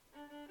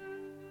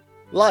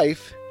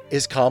Life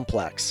is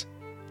complex.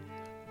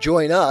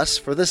 Join us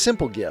for the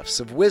simple gifts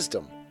of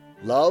wisdom,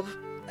 love,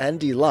 and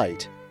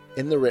delight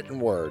in the written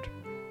word.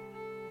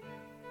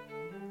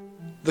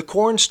 The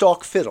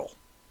Cornstalk Fiddle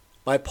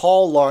by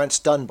Paul Laurence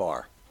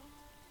Dunbar.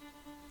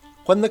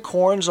 When the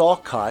corn's all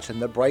cut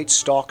and the bright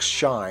stalks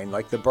shine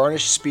like the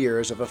burnished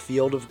spears of a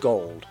field of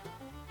gold,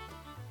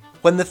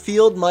 when the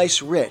field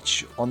mice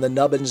rich on the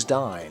nubbins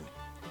dine,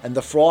 and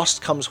the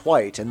frost comes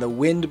white and the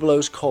wind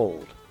blows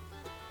cold,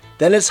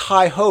 then it's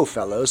hi-ho,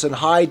 fellows, and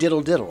hi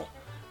diddle-diddle,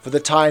 for the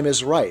time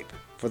is ripe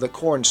for the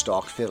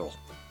cornstalk fiddle.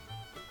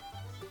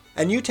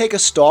 And you take a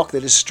stalk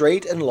that is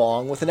straight and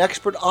long with an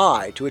expert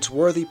eye to its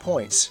worthy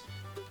points,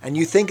 and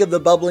you think of the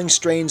bubbling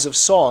strains of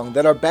song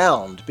that are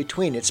bound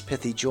between its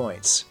pithy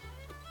joints.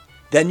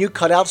 Then you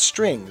cut out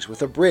strings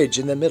with a bridge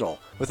in the middle,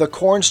 with a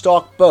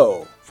cornstalk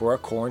bow for a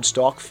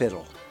cornstalk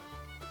fiddle.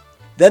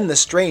 Then the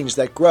strains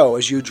that grow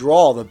as you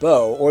draw the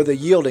bow or the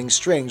yielding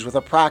strings with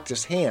a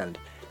practiced hand,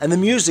 and the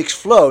music's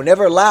flow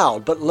never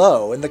loud but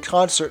low in the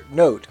concert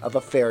note of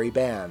a fairy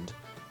band.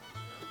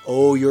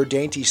 Oh, your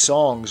dainty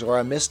songs are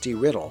a misty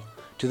riddle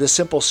to the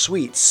simple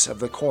sweets of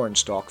the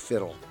cornstalk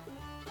fiddle.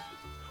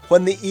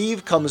 When the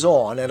eve comes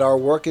on and our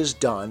work is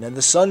done, and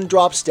the sun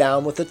drops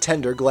down with a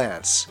tender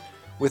glance,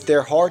 with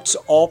their hearts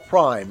all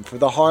prime for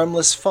the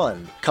harmless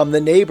fun, come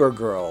the neighbor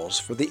girls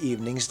for the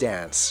evening's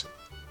dance.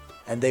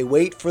 And they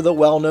wait for the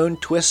well-known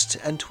twist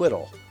and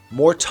twiddle,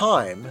 more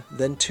time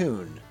than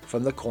tune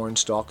from the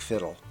cornstalk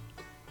fiddle.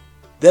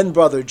 Then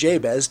brother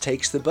Jabez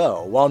takes the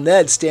bow, while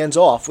Ned stands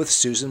off with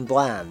Susan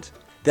Bland.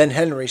 Then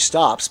Henry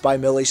stops by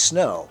Millie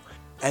Snow,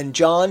 and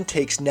John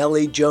takes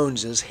Nellie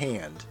Jones's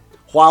hand,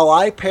 while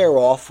I pair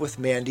off with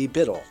Mandy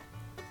Biddle,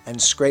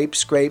 and scrape,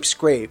 scrape,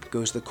 scrape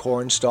goes the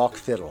cornstalk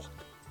fiddle.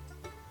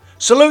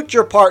 Salute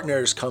your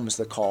partners, comes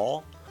the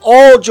call.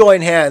 All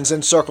join hands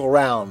and circle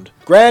round.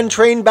 Grand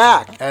train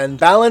back, and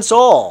balance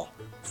all.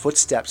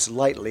 Footsteps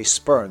lightly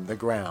spurn the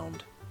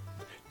ground.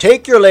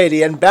 Take your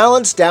lady and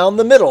balance down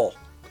the middle,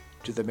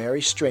 to the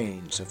merry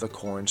strains of the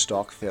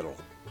cornstalk fiddle.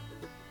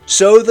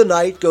 So the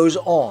night goes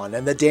on,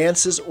 and the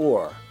dance is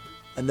o'er,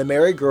 and the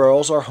merry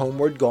girls are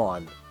homeward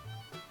gone.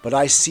 But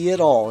I see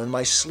it all in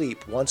my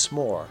sleep once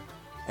more,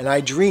 and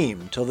I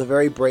dream till the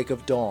very break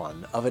of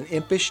dawn of an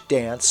impish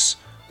dance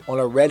on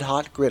a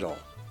red-hot griddle,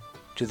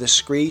 to the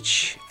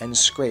screech and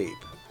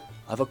scrape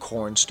of a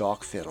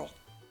cornstalk fiddle.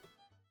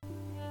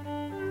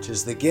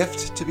 'Tis the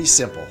gift to be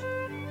simple,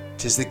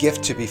 'tis the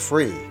gift to be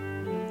free,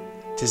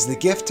 'tis the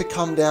gift to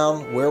come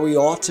down where we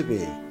ought to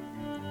be.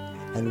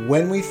 And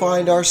when we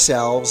find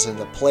ourselves in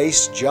the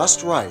place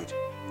just right,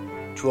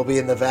 'twill be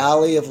in the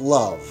valley of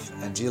love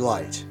and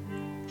delight.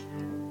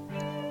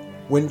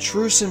 When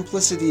true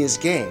simplicity is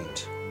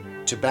gained,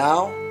 to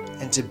bow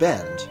and to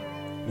bend,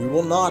 we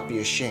will not be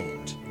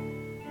ashamed.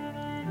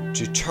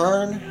 To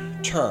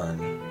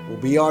turn will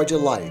be our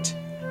delight,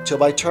 till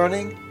by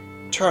turning,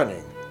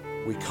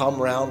 we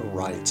come round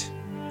right.